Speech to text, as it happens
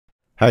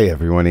Hi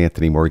everyone,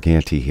 Anthony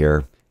Morganti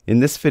here.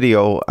 In this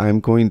video, I'm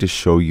going to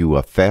show you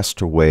a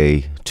faster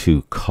way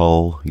to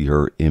cull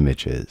your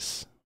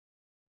images.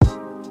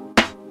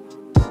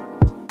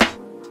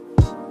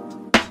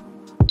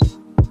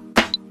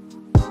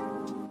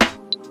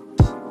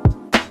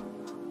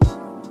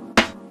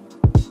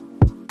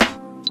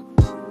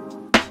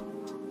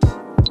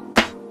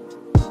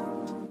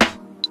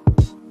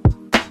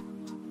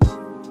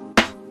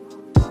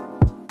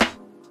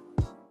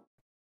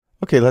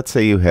 Okay, let's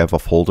say you have a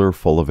folder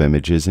full of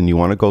images and you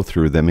want to go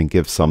through them and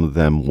give some of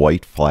them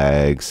white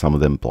flags, some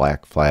of them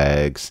black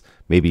flags,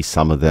 maybe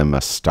some of them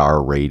a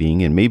star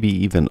rating, and maybe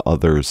even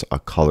others a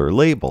color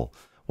label.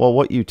 Well,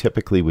 what you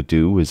typically would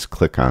do is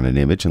click on an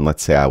image, and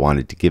let's say I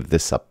wanted to give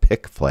this a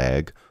pick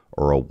flag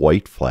or a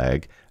white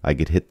flag. I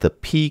could hit the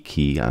P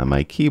key on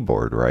my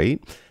keyboard,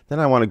 right? Then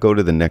I want to go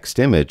to the next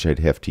image. I'd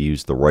have to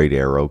use the right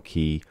arrow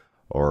key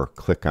or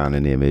click on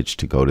an image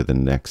to go to the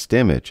next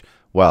image.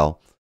 Well,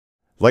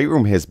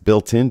 Lightroom has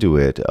built into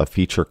it a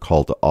feature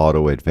called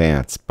Auto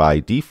Advance. By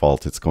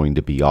default, it's going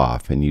to be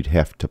off, and you'd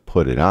have to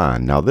put it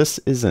on. Now, this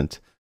isn't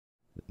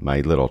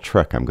my little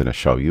trick I'm going to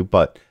show you,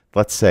 but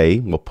let's say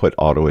we'll put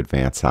Auto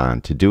Advance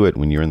on. To do it,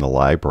 when you're in the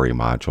Library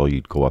module,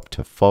 you'd go up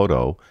to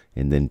Photo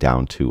and then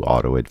down to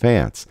Auto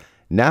Advance.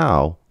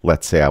 Now,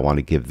 let's say I want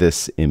to give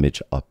this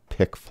image a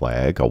pick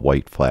flag, a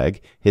white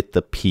flag. Hit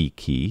the P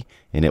key,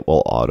 and it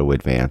will Auto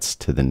Advance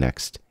to the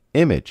next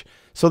image.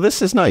 So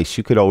this is nice.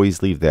 You could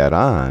always leave that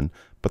on.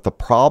 But the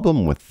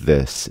problem with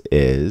this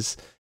is,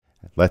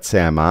 let's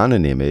say I'm on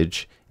an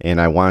image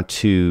and I want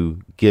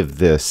to give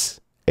this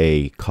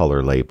a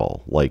color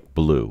label like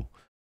blue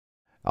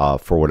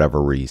for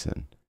whatever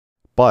reason.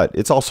 But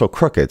it's also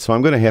crooked, so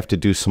I'm going to have to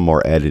do some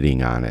more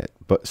editing on it.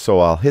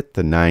 So I'll hit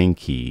the 9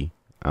 key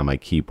on my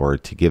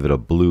keyboard to give it a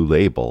blue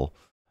label,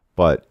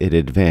 but it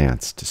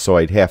advanced. So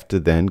I'd have to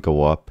then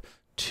go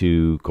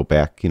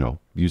back,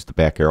 use the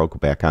back arrow, go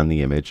back on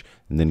the image,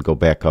 and then go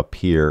back up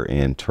here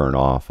and turn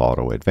off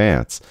Auto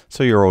Advance.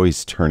 So you're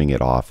always turning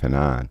it off and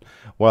on.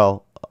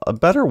 Well, a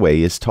better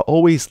way is to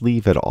always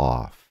leave it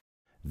off.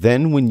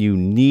 Then when you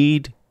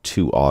need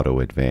to Auto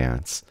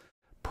Advance,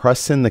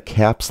 press in the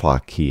caps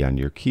lock key on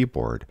your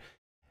keyboard.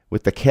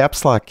 With the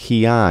caps lock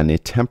key on,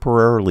 it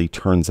temporarily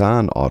turns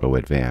on Auto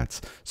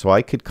Advance. So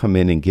I could come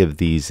in and give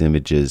these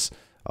images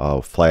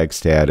flag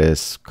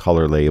status,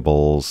 color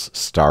labels,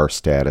 star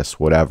status,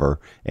 whatever,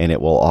 and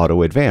it will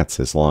auto advance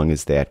as long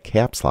as that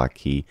caps lock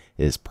key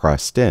is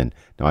pressed in.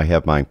 Now I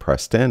have mine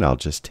pressed in. I'll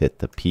just hit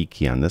the P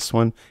key on this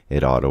one.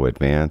 It auto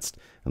advanced.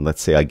 And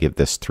let's say I give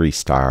this 3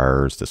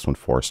 stars, this one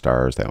 4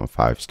 stars, that one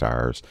 5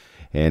 stars.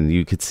 And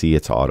you could see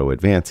it's auto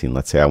advancing.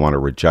 Let's say I want to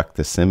reject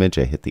this image.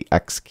 I hit the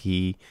X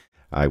key.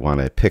 I want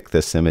to pick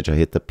this image. I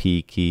hit the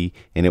P key,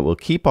 and it will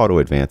keep auto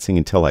advancing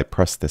until I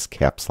press this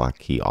caps lock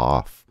key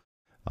off.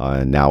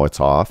 Now it's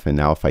off, and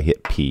now if I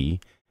hit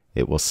P,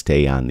 it will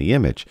stay on the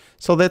image.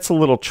 So that's a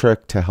little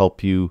trick to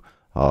help you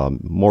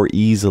more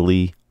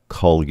easily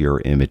cull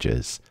your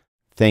images.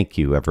 Thank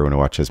you, everyone who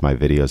watches my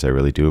videos. I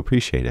really do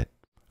appreciate it.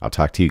 I'll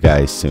talk to you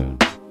guys soon.